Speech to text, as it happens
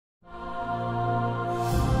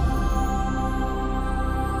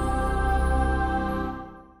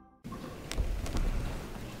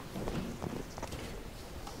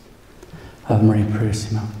Ave Maria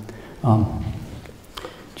Purissima.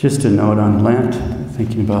 Just a note on Lent,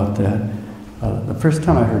 thinking about that. The first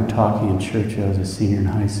time I heard talking in church, I was a senior in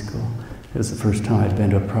high school. It was the first time I'd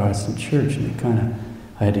been to a Protestant church, and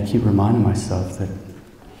I had to keep reminding myself that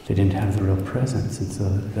they didn't have the real presence, and so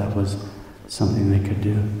that was something they could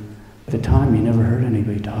do. At the time, you never heard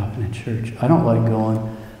anybody talking in church. I don't like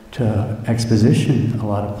going to exposition a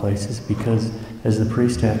lot of places because as the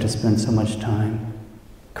priest I have to spend so much time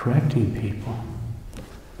correcting people.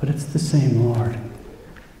 But it's the same Lord.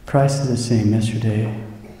 Christ is the same yesterday,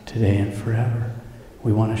 today, and forever.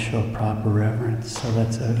 We want to show proper reverence, so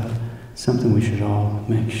that's something we should all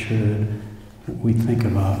make sure that we think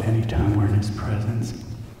about anytime we're in His presence.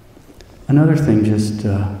 Another thing, just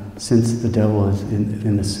since the devil is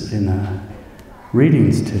in the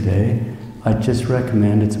readings today, I just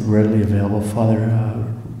recommend, it's readily available, Father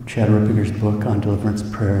Chad Ripperger's book on deliverance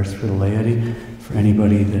prayers for the laity, for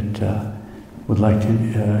anybody that would like to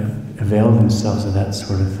avail themselves of that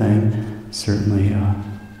sort of thing. Certainly,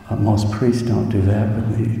 most priests don't do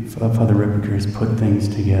that, but Father Ripperger has put things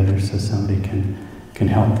together so somebody can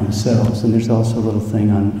help themselves. And there's also a little thing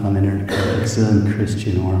on the internet called Exilium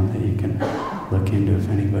Christianorum that you can look into if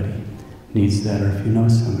anybody needs that, or if you know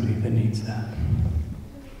somebody that needs that.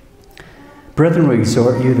 Brethren, we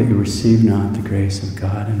exhort you that you receive not the grace of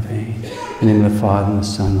God in vain. In the name of the Father, and the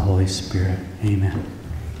Son, and the Holy Spirit. Amen.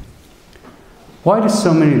 Why do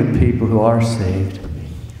so many of the people who are saved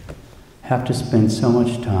have to spend so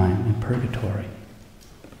much time in purgatory?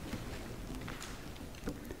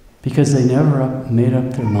 Because they never made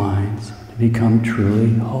up their minds to become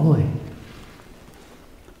truly holy.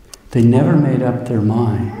 They never made up their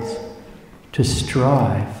minds to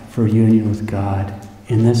strive for union with God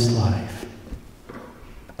in this life.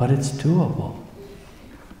 But it's doable.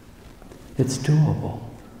 It's doable.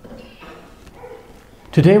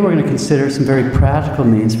 Today we're going to consider some very practical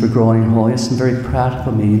means for growing in holiness, some very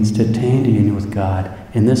practical means to attain to union with God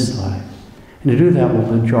in this life. And to do that,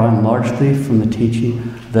 we'll be drawing largely from the teaching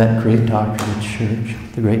of that great doctor of the Church,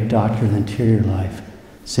 the great doctor of the interior life,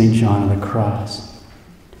 St. John of the Cross.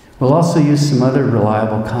 We'll also use some other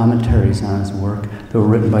reliable commentaries on his work that were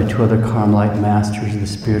written by two other Carmelite masters of the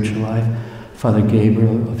spiritual life, Father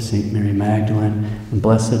Gabriel of St. Mary Magdalene, and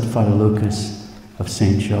Blessed Father Lucas of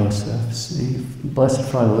St. Joseph. See, Blessed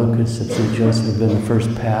Father Lucas of St. Joseph had been the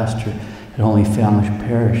first pastor at Holy Family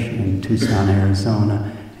Parish in Tucson,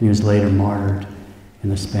 Arizona, and he was later martyred in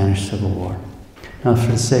the Spanish Civil War. Now,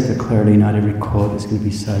 for the sake of clarity, not every quote is going to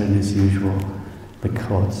be cited as usual. The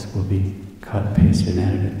quotes will be cut, pasted, and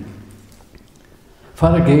edited.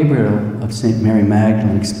 Father Gabriel of St. Mary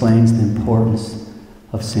Magdalene explains the importance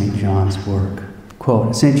of St. John's work.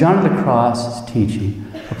 Quote, St. John of the Cross's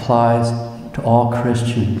teaching applies to all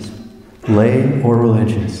Christians, lay or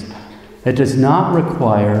religious. It does not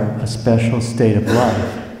require a special state of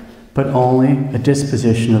life, but only a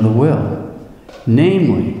disposition of the will,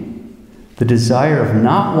 namely, the desire of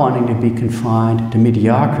not wanting to be confined to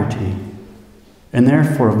mediocrity, and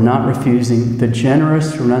therefore of not refusing the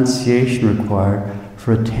generous renunciation required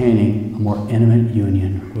for attaining a more intimate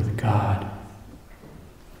union with God.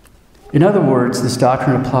 In other words, this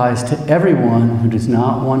doctrine applies to everyone who does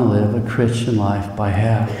not want to live a Christian life by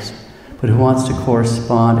halves, but who wants to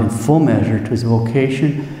correspond in full measure to his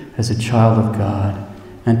vocation as a child of God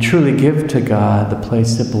and truly give to God the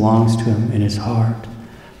place that belongs to him in his heart,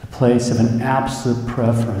 the place of an absolute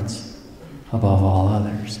preference above all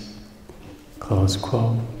others. Close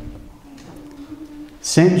quote.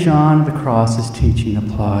 St. John of the Cross's teaching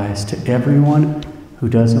applies to everyone who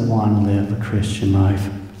doesn't want to live a Christian life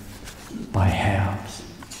by halves.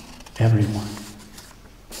 Everyone.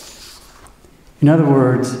 In other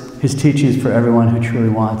words, his teaching is for everyone who truly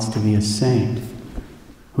wants to be a saint,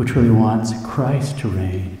 who truly wants Christ to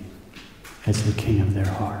reign as the King of their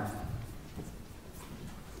heart.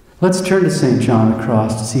 Let's turn to St. John of the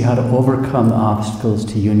Cross to see how to overcome the obstacles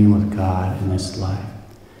to union with God in this life.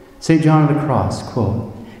 St. John of the Cross,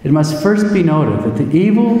 quote, It must first be noted that the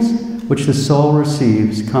evils which the soul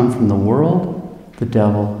receives come from the world, the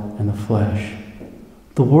devil, and the flesh.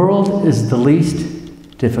 The world is the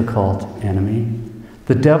least difficult enemy.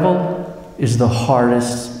 The devil is the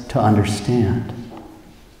hardest to understand.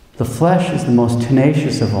 The flesh is the most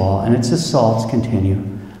tenacious of all, and its assaults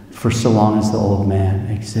continue for so long as the old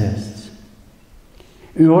man exists.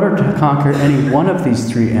 In order to conquer any one of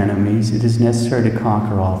these three enemies, it is necessary to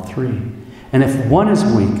conquer all three. And if one is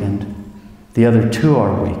weakened, the other two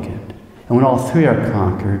are weakened. And when all three are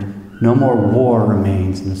conquered, no more war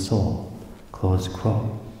remains in the soul. Close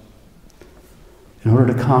quote. In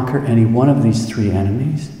order to conquer any one of these three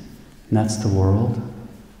enemies, and that's the world,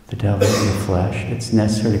 the devil in the flesh. It's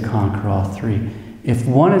necessary to conquer all three. If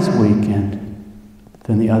one is weakened,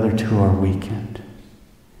 then the other two are weakened.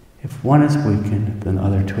 If one is weakened, then the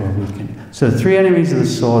other two are weakened. So the three enemies of the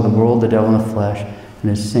soul are the world, the devil, and the flesh.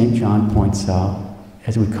 And as St. John points out,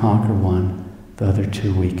 as we conquer one, the other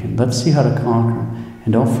two weaken. Let's see how to conquer them.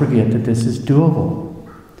 And don't forget that this is doable.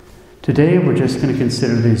 Today we're just going to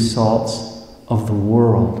consider the assaults of the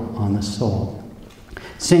world on the soul.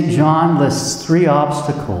 St. John lists 3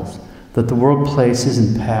 obstacles that the world places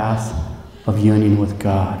in path of union with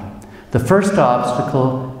God. The first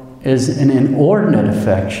obstacle is an inordinate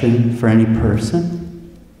affection for any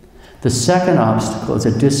person. The second obstacle is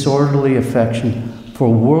a disorderly affection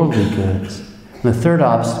for worldly goods. And the third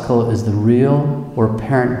obstacle is the real or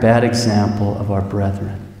apparent bad example of our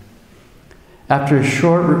brethren. After a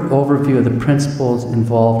short overview of the principles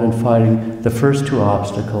involved in fighting the first 2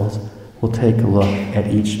 obstacles, we'll take a look at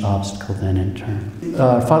each obstacle then in turn.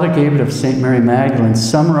 Father Gabriel of St. Mary Magdalene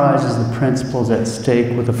summarizes the principles at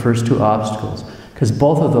stake with the first 2 obstacles, because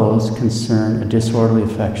both of those concern a disorderly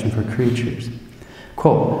affection for creatures.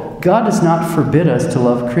 Quote, God does not forbid us to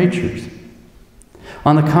love creatures.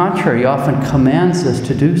 On the contrary, he often commands us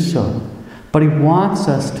to do so, but he wants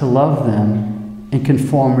us to love them in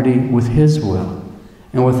conformity with his will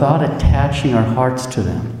and without attaching our hearts to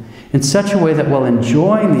them, in such a way that while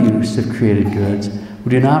enjoying the use of created goods, we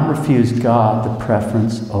do not refuse God the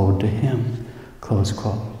preference owed to him. Close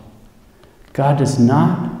quote. God does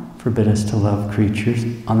not forbid us to love creatures.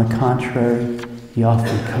 On the contrary, he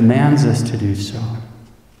often commands us to do so.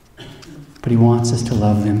 But he wants us to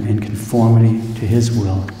love them in conformity to his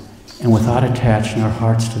will and without attaching our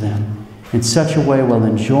hearts to them, in such a way while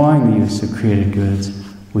enjoying the use of created goods,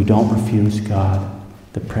 we don't refuse God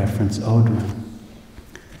the preference owed to him.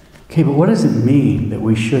 Okay, but what does it mean that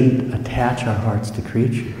we shouldn't attach our hearts to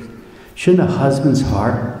creatures? Shouldn't a husband's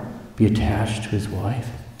heart be attached to his wife?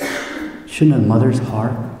 Shouldn't a mother's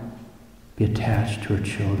heart be attached to her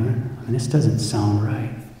children? I mean, this doesn't sound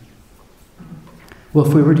right. Well,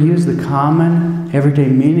 if we were to use the common, everyday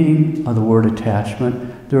meaning of the word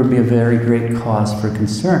attachment, there would be a very great cause for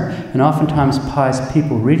concern. And oftentimes pious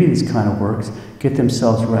people reading these kind of works get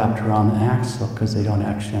themselves wrapped around the axle because they don't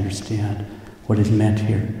actually understand what is meant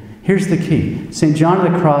here. Here's the key. St. John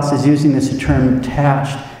of the Cross is using this term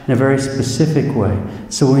attached in a very specific way.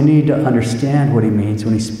 So we need to understand what he means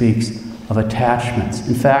when he speaks of attachments.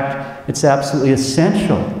 In fact, it's absolutely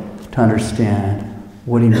essential to understand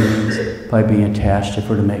what he means by being attached if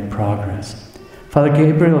we're to make progress. Father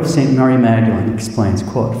Gabriel of St. Mary Magdalene explains,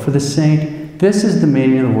 quote, "For the saint, this is the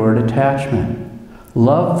meaning of the word attachment.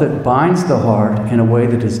 Love that binds the heart in a way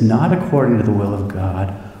that is not according to the will of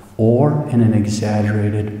God or in an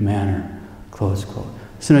exaggerated manner." Close quote.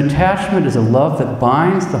 So an attachment is a love that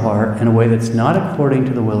binds the heart in a way that's not according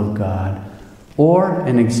to the will of God or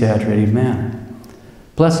in an exaggerated manner.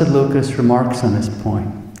 Blessed Lucas remarks on this point.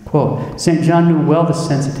 Quote, "St. John knew well the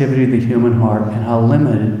sensitivity of the human heart and how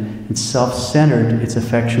limited and self-centered its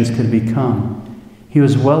affections could become. He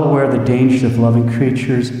was well aware of the dangers of loving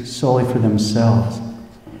creatures solely for themselves.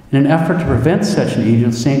 In an effort to prevent such an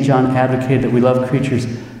evil, St. John advocated that we love creatures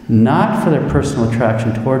not for their personal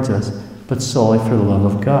attraction towards us, but solely for the love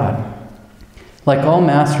of God. Like all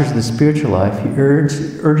masters of the spiritual life, he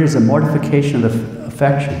urges a mortification of the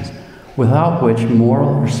affections, without which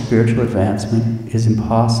moral or spiritual advancement is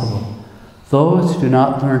impossible. Those who do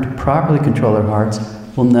not learn to properly control their hearts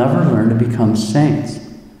will never learn to become saints.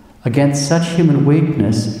 Against such human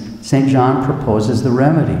weakness, St. John proposes the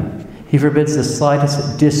remedy. He forbids the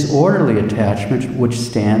slightest disorderly attachment which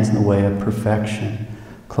stands in the way of perfection."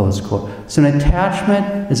 Close quote. So an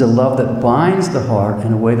attachment is a love that binds the heart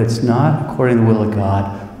in a way that's not according to the will of God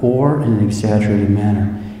or in an exaggerated manner.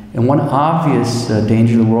 And one obvious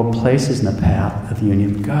danger the world places in the path of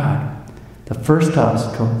union with God. The first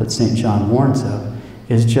obstacle that St. John warns of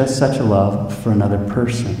is just such a love for another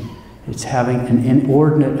person. It's having an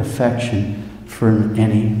inordinate affection for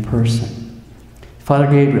any person. Father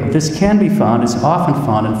Gabriel, this can be found, is often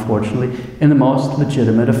found, unfortunately, in the most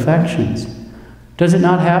legitimate affections. Does it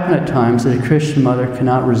not happen at times that a Christian mother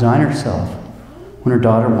cannot resign herself when her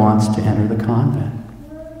daughter wants to enter the convent?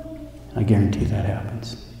 I guarantee that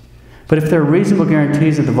happens. But if there are reasonable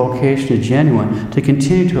guarantees that the vocation is genuine, to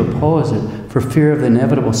continue to oppose it for fear of the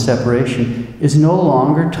inevitable separation is no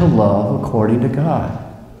longer to love according to God.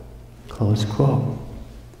 Close quote.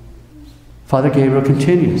 Father Gabriel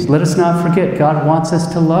continues, "Let us not forget God wants us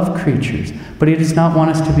to love creatures, but he does not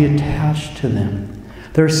want us to be attached to them.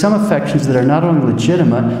 There are some affections that are not only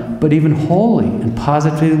legitimate, but even holy and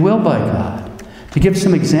positively willed by God. To give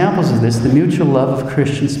some examples of this, the mutual love of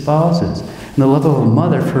Christian spouses. and the love of a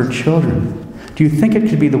mother for her children. Do you think it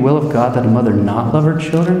could be the will of God that a mother not love her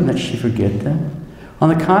children, and that she forget them? On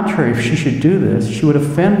the contrary, if she should do this, she would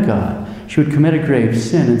offend God. She would commit a grave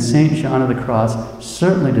sin, and St. John of the Cross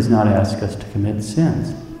certainly does not ask us to commit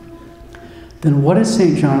sins. Then what does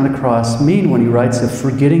St. John of the Cross mean when he writes of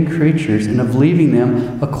forgetting creatures and of leaving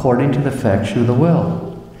them according to the affection of the will?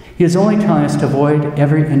 He is only telling us to avoid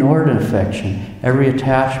every inordinate affection, every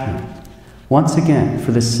attachment. Once again,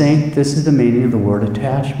 for the saint, this is the meaning of the word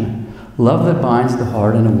attachment. Love that binds the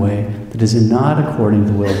heart in a way that is not according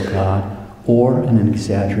to the will of God or in an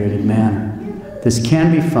exaggerated manner. This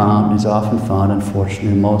can be found, is often found, unfortunately,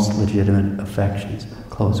 in most legitimate affections.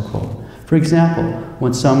 Close quote. For example,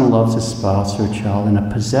 when someone loves a spouse or a child in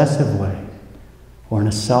a possessive way or in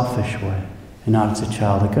a selfish way and not as a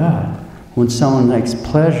child of God. When someone makes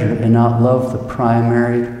pleasure and not love the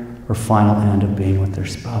primary or final end of being with their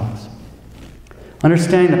spouse.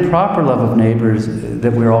 Understanding the proper love of neighbors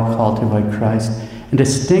that we're all called to by Christ and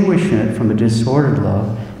distinguishing it from a disordered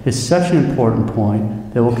love is such an important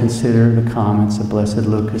point that we'll consider the comments of Blessed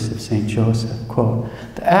Lucas of St. Joseph. Quote,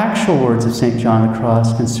 the actual words of St. John of the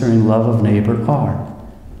Cross concerning love of neighbor are,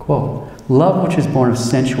 quote, love which is born of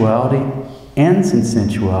sensuality ends in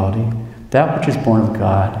sensuality. That which is born of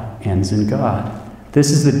God ends in God.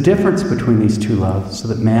 This is the difference between these two loves, so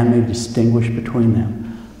that man may distinguish between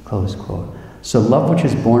them. Close quote. So love which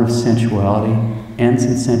is born of sensuality ends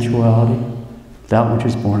in sensuality. That which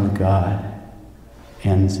is born of God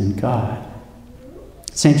ends in God.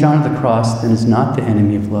 St. John of the Cross then is not the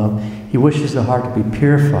enemy of love. He wishes the heart to be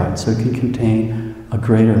purified so it can contain a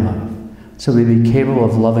greater love. So we be capable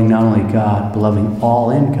of loving not only God, but loving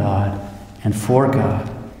all in God and for God.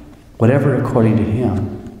 Whatever according to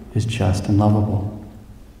Him is just and lovable.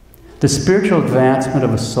 The spiritual advancement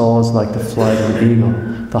of a soul is like the flight of an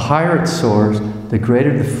eagle. The higher it soars, the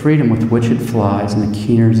greater the freedom with which it flies and the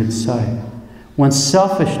keener is its sight. When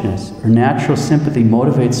selfishness or natural sympathy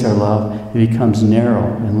motivates our love, it becomes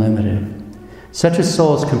narrow and limited. Such a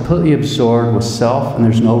soul is completely absorbed with self, and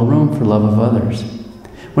there's no room for love of others.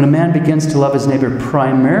 When a man begins to love his neighbor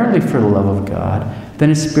primarily for the love of God, then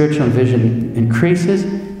his spiritual vision increases,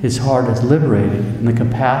 his heart is liberated, and the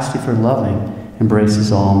capacity for loving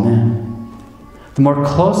embraces all men. The more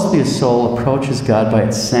closely a soul approaches God by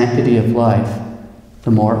its sanctity of life,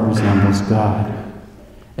 the more it resembles God.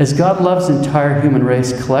 As God loves the entire human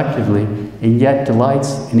race collectively and yet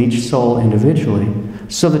delights in each soul individually,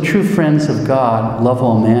 so the true friends of God love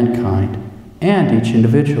all mankind and each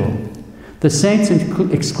individual. The saints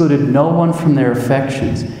excluded no one from their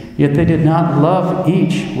affections, yet they did not love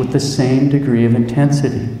each with the same degree of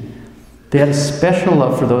intensity. They had a special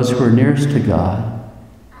love for those who were nearest to God,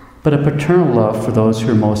 but a paternal love for those who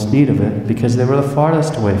were most in need of it because they were the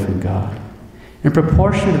farthest away from God. In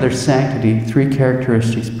proportion to their sanctity, three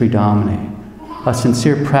characteristics predominate: a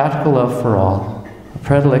sincere practical love for all, a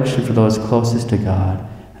predilection for those closest to God,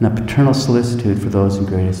 and a paternal solicitude for those in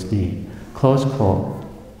greatest need. Close quote.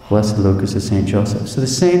 Blessed Lucas of St. Joseph. So the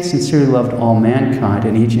saints sincerely loved all mankind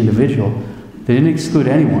and each individual. They didn't exclude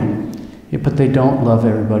anyone, but they don't love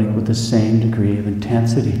everybody with the same degree of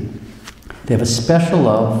intensity. They have a special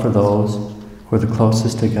love for those who are the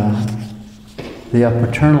closest to God. They have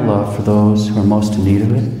paternal love for those who are most in need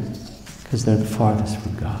of it, because they're the farthest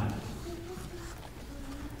from God.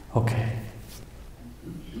 Okay.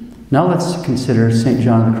 Now let's consider St.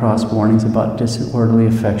 John of the Cross warnings about disorderly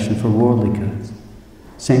affection for worldly goods.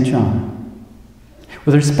 St. John.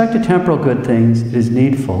 With respect to temporal good things, it is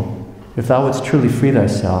needful, if thou wouldst truly free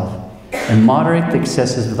thyself, and moderate the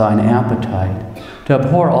excesses of thine appetite, to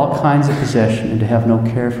abhor all kinds of possession, and to have no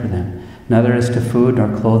care for them, neither as to food,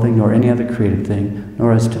 nor clothing, nor any other created thing,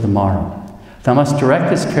 nor as to the morrow. Thou must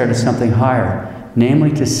direct this care to something higher,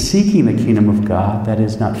 namely to seeking the kingdom of God, that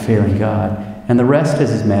is, not fearing God, and the rest,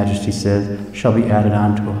 as His Majesty says, shall be added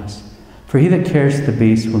unto us. For he that cares for the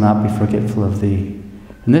beast will not be forgetful of thee.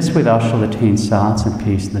 In this way thou shalt attain silence and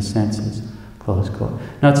peace in the senses. Close quote.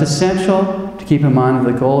 Now it's essential to keep in mind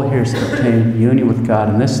that the goal here is to obtain union with God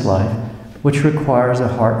in this life, which requires a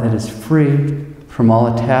heart that is free from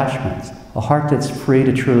all attachments, a heart that's free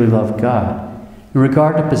to truly love God. In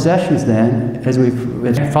regard to possessions then, as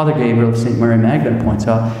Father Gabriel of St. Mary Magdalene points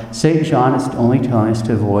out, St. John is only telling us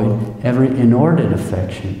to avoid every inordinate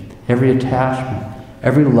affection, every attachment,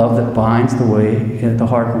 every love that binds the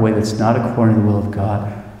heart in a way that's not according to the will of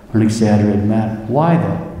God or an exaggerated manner. Why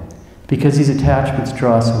though? Because these attachments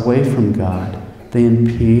draw us away from God. They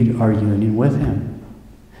impede our union with Him.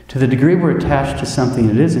 To the degree we're attached to something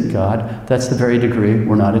that isn't God, that's the very degree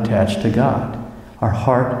we're not attached to God. Our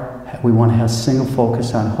heart we want to have single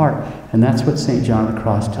focus on heart. And that's what St. John of the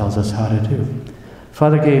Cross tells us how to do.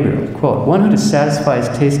 Father Gabriel, quote, one who to satisfy his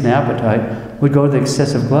taste and appetite would go to the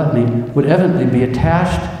excessive gluttony would evidently be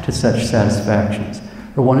attached to such satisfactions.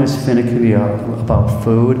 Or one who's finicky about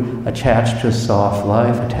food, attached to a soft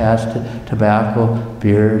life, attached to tobacco,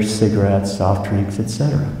 beer, cigarettes, soft drinks,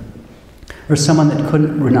 etc. Or someone that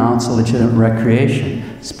couldn't renounce a legitimate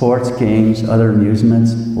recreation, sports, games, other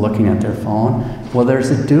amusements, looking at their phone. Well, there's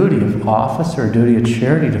a duty of office or a duty of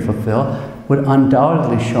charity to fulfill, would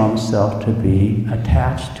undoubtedly show himself to be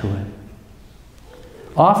attached to it.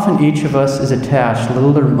 Often each of us is attached,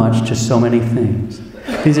 little or much, to so many things.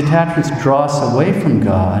 These attachments draw us away from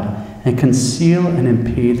God and conceal and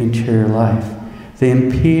impede the interior life. They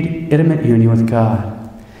impede intimate union with God.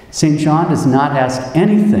 St. John does not ask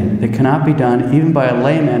anything that cannot be done even by a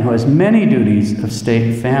layman who has many duties of state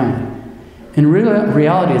and family. In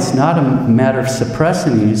reality, it's not a matter of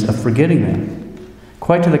suppressing these, of forgetting them.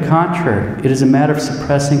 Quite to the contrary, it is a matter of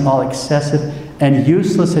suppressing all excessive and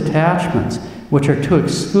useless attachments, which are too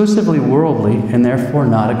exclusively worldly and therefore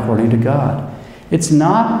not according to God. It's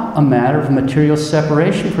not a matter of material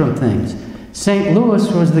separation from things. St.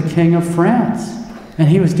 Louis was the king of France, and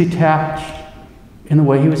he was detached in the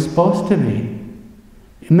way he was supposed to be.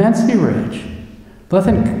 Immensely rich. But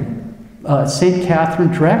then St. Catherine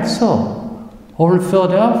Drexel over in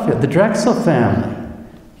Philadelphia, the Drexel family.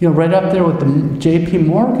 You know, right up there with the J.P.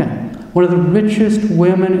 Morgan, one of the richest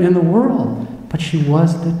women in the world, but she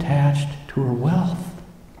wasn't attached to her wealth.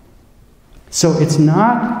 So it's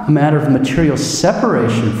not a matter of material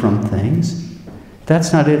separation from things.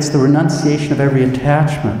 That's not it. It's the renunciation of every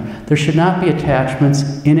attachment. There should not be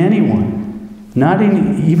attachments in anyone, not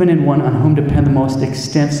even in one on whom depend the most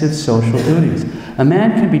extensive social duties. A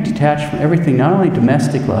man can be detached from everything, not only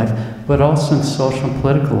domestic life, but also in social and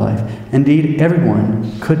political life. Indeed,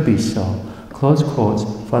 everyone could be so. Close quotes,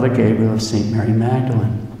 Father Gabriel of St. Mary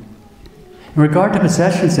Magdalene. In regard to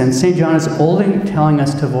possessions, then, St. John is only telling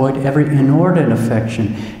us to avoid every inordinate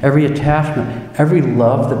affection, every attachment, every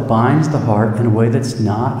love that binds the heart in a way that's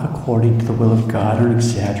not according to the will of God or an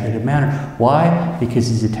exaggerated manner. Why? Because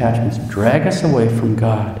these attachments drag us away from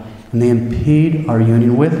God, and they impede our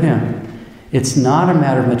union with Him. It's not a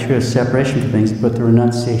matter of material separation from things, but the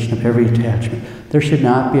renunciation of every attachment. There should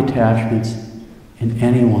not be attachments in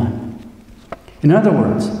anyone. In other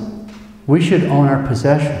words, we should own our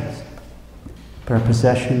possessions, but our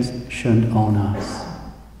possessions shouldn't own us.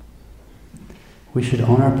 We should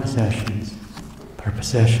own our possessions, but our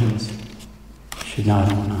possessions should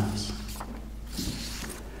not own us.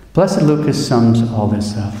 Blessed Lucas sums all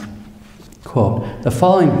this up. Quote, the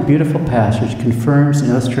following beautiful passage confirms and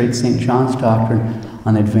illustrates St. John's doctrine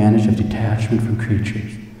on the advantage of detachment from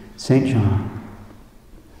creatures. St. John,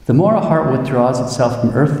 the more a heart withdraws itself from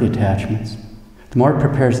earthly attachments, the more it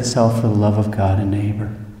prepares itself for the love of God and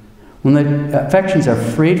neighbor. When the affections are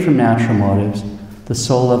freed from natural motives, the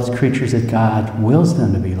soul loves creatures that God wills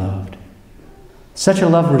them to be loved. Such a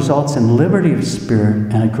love results in liberty of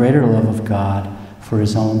spirit and a greater love of God for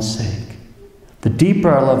His own sake. The deeper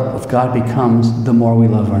our love of God becomes, the more we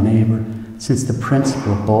love our neighbor, since the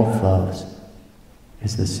principle of both loves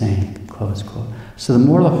is the same. Close quote. So the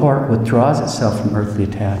more the heart withdraws itself from earthly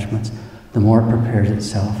attachments, the more it prepares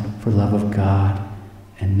itself for love of God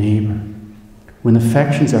and neighbor. When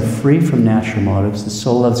affections are free from natural motives, the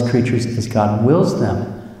soul loves creatures as God wills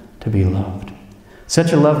them to be loved.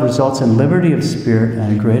 Such a love results in liberty of spirit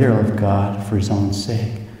and a greater love of God for His own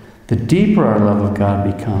sake. The deeper our love of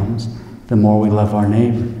God becomes, the more we love our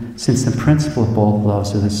neighbor, since the principle of both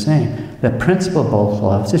loves are the same. That principle of both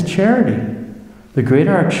loves is charity. The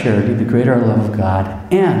greater our charity, the greater our love of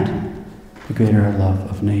God, and the greater our love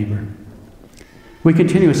of neighbor. We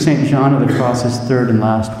continue with St. John of the Cross's third and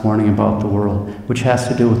last warning about the world, which has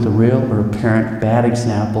to do with the real or apparent bad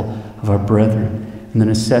example of our brethren and the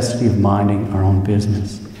necessity of minding our own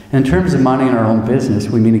business. And in terms of minding our own business,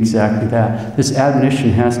 we mean exactly that. This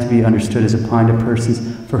admonition has to be understood as applying to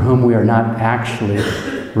persons for whom we are not actually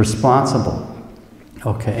responsible.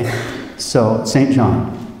 Okay, so St.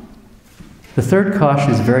 John. The third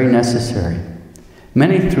caution is very necessary.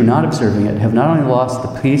 Many, through not observing it, have not only lost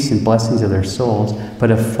the peace and blessings of their souls, but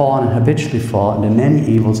have fallen and habitually fall into many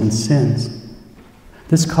evils and sins.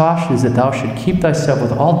 This caution is that thou should keep thyself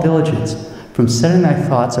with all diligence from setting thy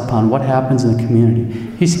thoughts upon what happens in the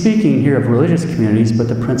community. He's speaking here of religious communities, but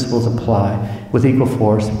the principles apply with equal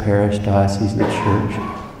force to parish, diocese, and the church,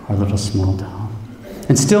 our little small town.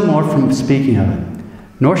 And still more from speaking of it.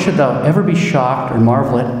 Nor should thou ever be shocked or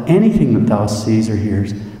marvel at anything that thou sees or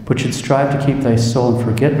hears, but should strive to keep thy soul in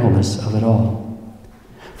forgetfulness of it all.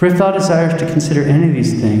 For if thou desirest to consider any of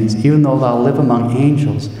these things, even though thou live among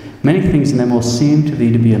angels, many things in them will seem to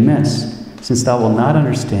thee to be amiss, since thou wilt not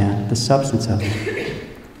understand the substance of them.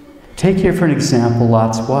 Take here for an example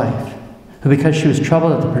Lot's wife, who because she was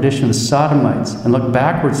troubled at the perdition of the Sodomites and looked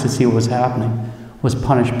backwards to see what was happening, was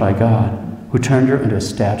punished by God, who turned her into a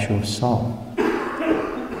statue of salt.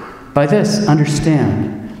 By this,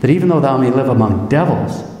 understand that even though thou may live among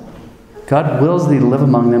devils, God wills thee to live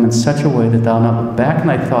among them in such a way that thou not look back in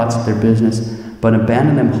thy thoughts at their business, but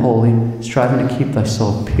abandon them wholly, striving to keep thy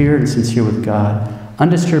soul pure and sincere with God,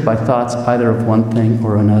 undisturbed by thoughts either of one thing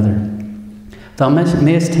or another. Thou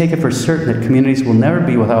mayest take it for certain that communities will never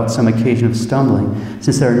be without some occasion of stumbling,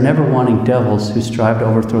 since there are never wanting devils who strive to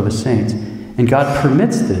overthrow the saints, and God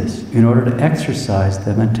permits this in order to exercise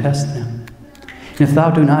them and test them. And if thou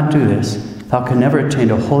do not do this, thou can never attain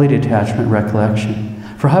to holy detachment and recollection.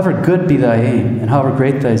 For however good be thy aim, and however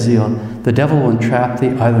great thy zeal, the devil will entrap thee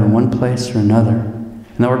either in one place or another.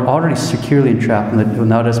 And thou art already securely entrapped when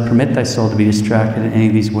thou dost permit thy soul to be distracted in any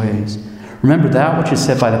of these ways. Remember that which is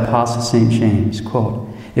said by the Apostle St. James, quote,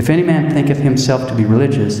 "If any man thinketh himself to be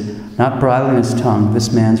religious, not bridling his tongue,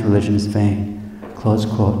 this man's religion is vain." Close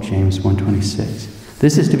quote, James 1:26.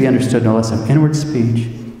 This is to be understood no less of inward speech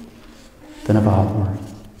than of outward.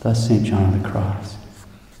 Thus St. John of the Cross.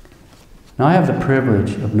 Now I have the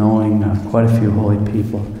privilege of knowing quite a few holy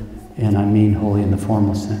people, and I mean holy in the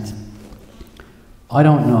formal sense. I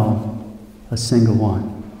don't know a single one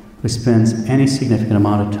who spends any significant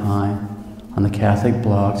amount of time on the Catholic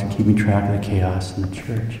blogs or keeping track of the chaos in the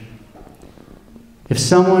church. If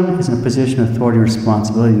someone is in a position of authority and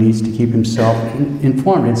responsibility, he needs to keep himself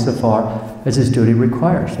informed insofar as his duty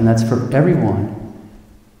requires, and that's for everyone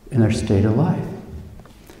in their state of life.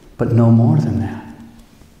 But no more than that.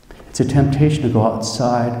 It's a temptation to go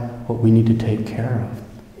outside what we need to take care of.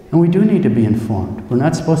 And we do need to be informed. We're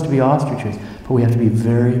not supposed to be ostriches, but we have to be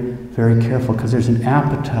very, very careful because there's an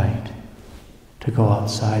appetite to go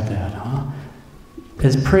outside that,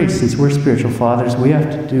 As priests, since we're spiritual fathers, we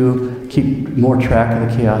have to keep more track of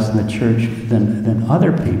the chaos in the church than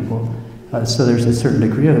other people. So there's a certain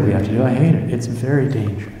degree that we have to do. I hate it. It's very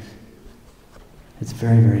dangerous. It's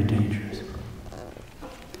very, very dangerous.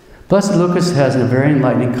 Blessed Lucas has a very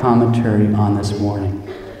enlightening commentary on this warning.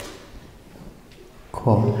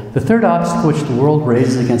 Quote, "The third obstacle which the world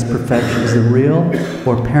raises against perfection is the real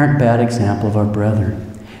or apparent bad example of our brethren.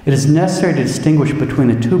 It is necessary to distinguish between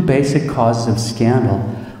the two basic causes of scandal,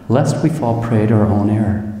 lest we fall prey to our own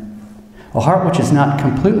error. A heart which is not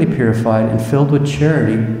completely purified and filled with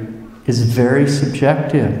charity is very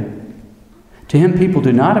subjective. To him people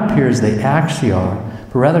do not appear as they actually are,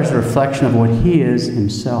 but rather as a reflection of what he is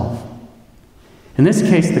himself. In this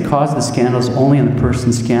case, the cause of the scandal is only in the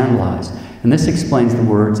person scandalized, and this explains the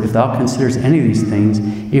words, 'If thou considerest any of these things,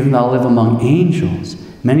 even thou live among angels,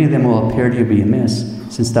 many of them will appear to you be amiss,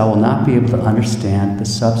 since thou wilt not be able to understand the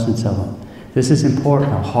substance of them.'" This is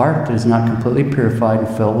important. A heart that is not completely purified and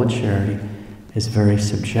filled with charity is very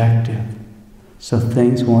subjective. So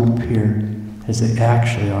things won't appear as they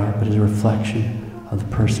actually are, but as a reflection of the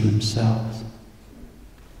person themselves.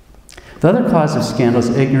 The other cause of scandal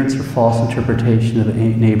is ignorance or false interpretation of the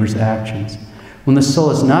neighbor's actions. When the soul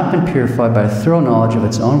has not been purified by a thorough knowledge of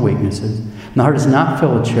its own weaknesses, and the heart is not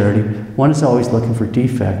filled with charity, one is always looking for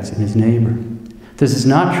defects in his neighbor. This is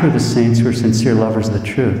not true of the saints who are sincere lovers of the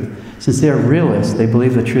truth. Since they are realists, they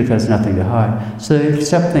believe the truth has nothing to hide, so they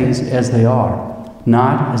accept things as they are,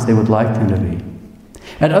 not as they would like them to be.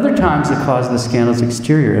 At other times, the cause of the scandal is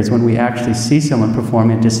exterior, as when we actually see someone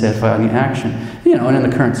performing a dissatisfying action. And in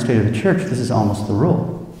the current state of the church, this is almost the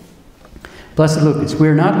rule. Blessed Lucas, we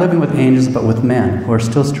are not living with angels, but with men who are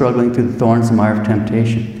still struggling through the thorns and mire of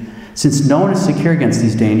temptation. Since no one is secure against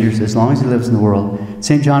these dangers as long as he lives in the world,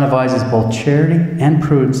 St. John advises both charity and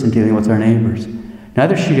prudence in dealing with our neighbors.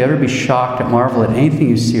 Neither should you ever be shocked or marvel at anything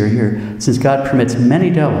you see or hear, since God permits many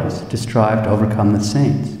devils to strive to overcome the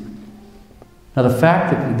saints. Now, the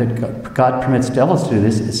fact that God permits devils to do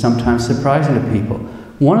this is sometimes surprising to people.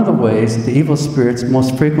 One of the ways that the evil spirits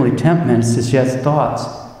most frequently tempt men is to suggest thoughts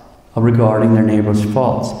regarding their neighbor's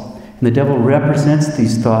faults. And the devil represents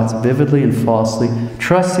these thoughts vividly and falsely,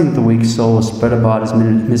 trusting that the weak soul will spread about his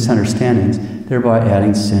misunderstandings, thereby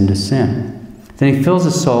adding sin to sin. Then he fills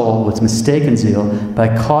the soul with mistaken zeal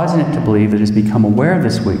by causing it to believe that it has become aware of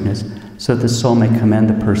this weakness, so that the soul may commend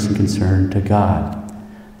the person concerned to God.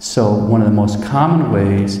 So one of the most common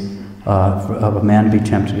ways of a man to be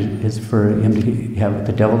tempted is for him to have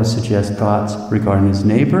the devil to suggest thoughts regarding his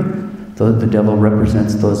neighbor. The devil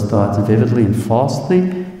represents those thoughts vividly and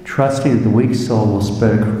falsely, trusting that the weak soul will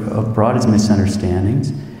spread abroad his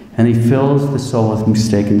misunderstandings, and he fills the soul with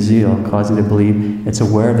mistaken zeal, causing it to believe it's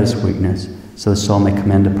aware of this weakness, so the soul may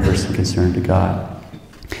commend a person concerned to God.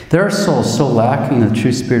 There are souls so lacking in the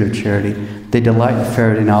true spirit of charity, they delight in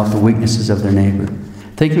ferreting out the weaknesses of their neighbor.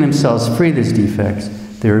 Thinking themselves free of these defects,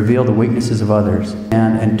 they reveal the weaknesses of others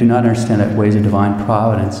and do not understand that ways of divine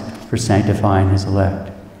providence for sanctifying his elect.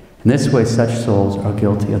 In this way, such souls are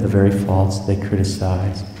guilty of the very faults they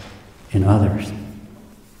criticize in others.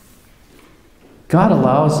 God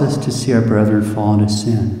allows us to see our brethren fall into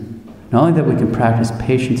sin. Not only that we can practice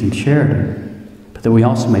patience and charity, but that we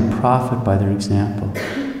also may profit by their example.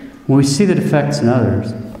 When we see the defects in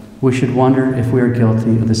others, we should wonder if we are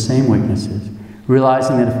guilty of the same weaknesses,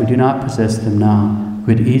 realizing that if we do not possess them now,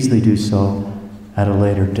 we could easily do so at a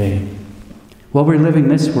later date. While we're living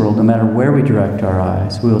this world, no matter where we direct our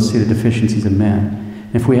eyes, we will see the deficiencies of men.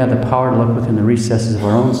 And if we had the power to look within the recesses of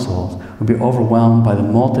our own souls, we'd be overwhelmed by the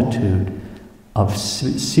multitude of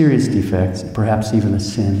serious defects, perhaps even the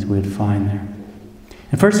sins we would find there.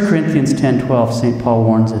 In 1 Corinthians 10:12, St. Paul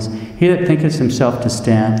warns us, "He that thinketh himself to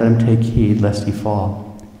stand, let him take heed lest he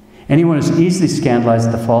fall." Anyone who is easily scandalized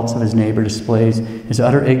at the faults of his neighbor displays his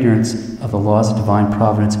utter ignorance of the laws of divine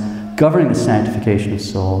providence governing the sanctification of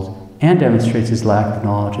souls, and demonstrates his lack of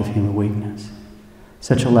knowledge of human weakness.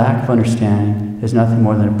 Such a lack of understanding is nothing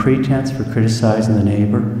more than a pretense for criticizing the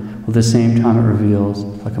neighbor, while at the same time it reveals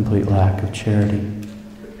a complete lack of charity.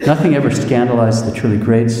 Nothing ever scandalizes the truly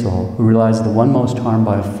great soul who realizes the one most harmed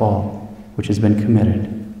by a fault which has been committed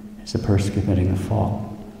is the person committing the fault.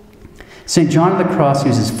 St. John of the Cross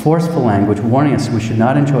uses forceful language, warning us we should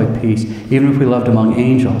not enjoy peace even if we loved among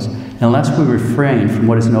angels, unless we refrain from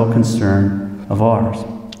what is no concern of ours.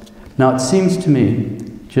 Now, it seems to me,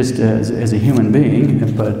 just as a human being,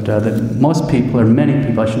 but that most people, or many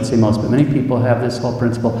people, I shouldn't say most, but many people have this whole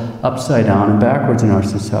principle upside down and backwards in our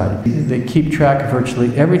society. They keep track of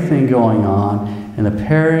virtually everything going on in the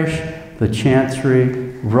parish, the chancery,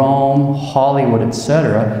 Rome, Hollywood,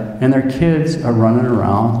 etc., and their kids are running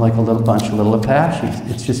around like a little bunch of little Apaches.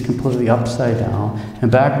 It's just completely upside down and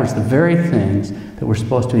backwards. The very things that we're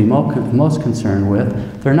supposed to be most concerned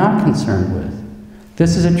with, they're not concerned with.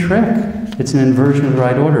 This is a trick. It's an inversion of the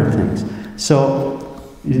right order of things. So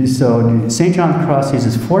St. John of the Cross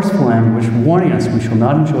uses forceful language, warning us we shall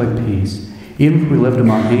not enjoy peace, even if we lived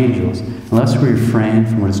among angels, unless we refrain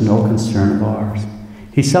from what is no concern of ours.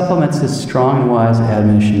 He supplements this strong and wise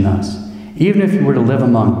admonition thus: even if you were to live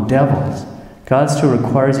among devils, God still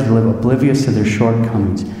requires you to live oblivious to their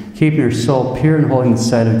shortcomings, keeping your soul pure and holy in the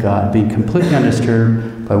sight of God, being completely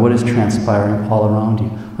undisturbed by what is transpiring all around you.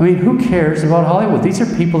 I mean, who cares about Hollywood? These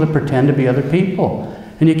are people that pretend to be other people.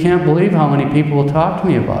 And you can't believe how many people will talk to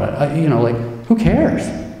me about it. Who cares?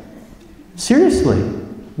 Seriously,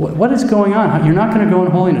 what is going on? You're not going to go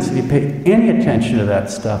in holiness if you pay any attention to that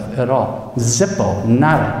stuff at all. Zippo,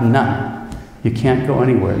 nada, none. You can't go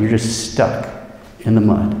anywhere. You're just stuck in the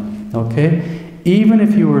mud. Okay? Even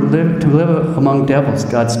if you were to live among devils,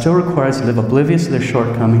 God still requires you to live oblivious to their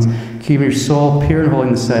shortcomings, keeping your soul pure and holy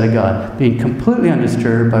in the sight of God, being completely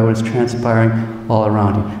undisturbed by what is transpiring all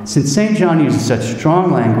around you. Since St. John uses such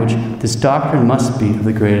strong language, this doctrine must be of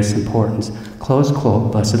the greatest importance. Close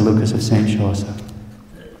quote, Blessed Lucas of St. Joseph.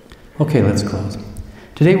 Okay, let's close.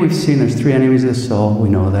 Today we've seen there's three enemies of the soul. We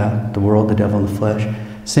know that: the world, the devil, and the flesh.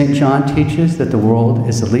 St. John teaches that the world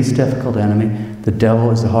is the least difficult enemy, the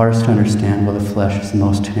devil is the hardest to understand, while the flesh is the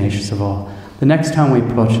most tenacious of all. The next time we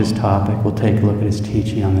approach this topic, we'll take a look at his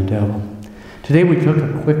teaching on the devil. Today we took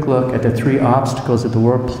a quick look at the three obstacles that the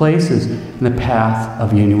world places in the path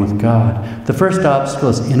of union with God. The first obstacle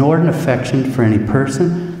is inordinate affection for any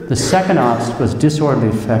person. The second obstacle is disorderly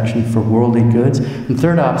affection for worldly goods. And the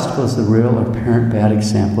third obstacle is the real or apparent bad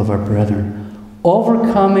example of our brethren.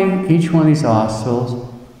 Overcoming each one of these obstacles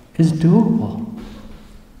is doable.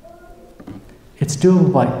 It's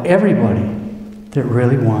doable by everybody that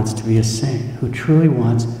really wants to be a saint, who truly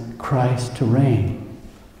wants Christ to reign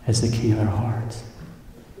as the King of their hearts.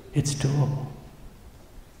 It's doable.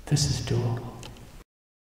 This is doable.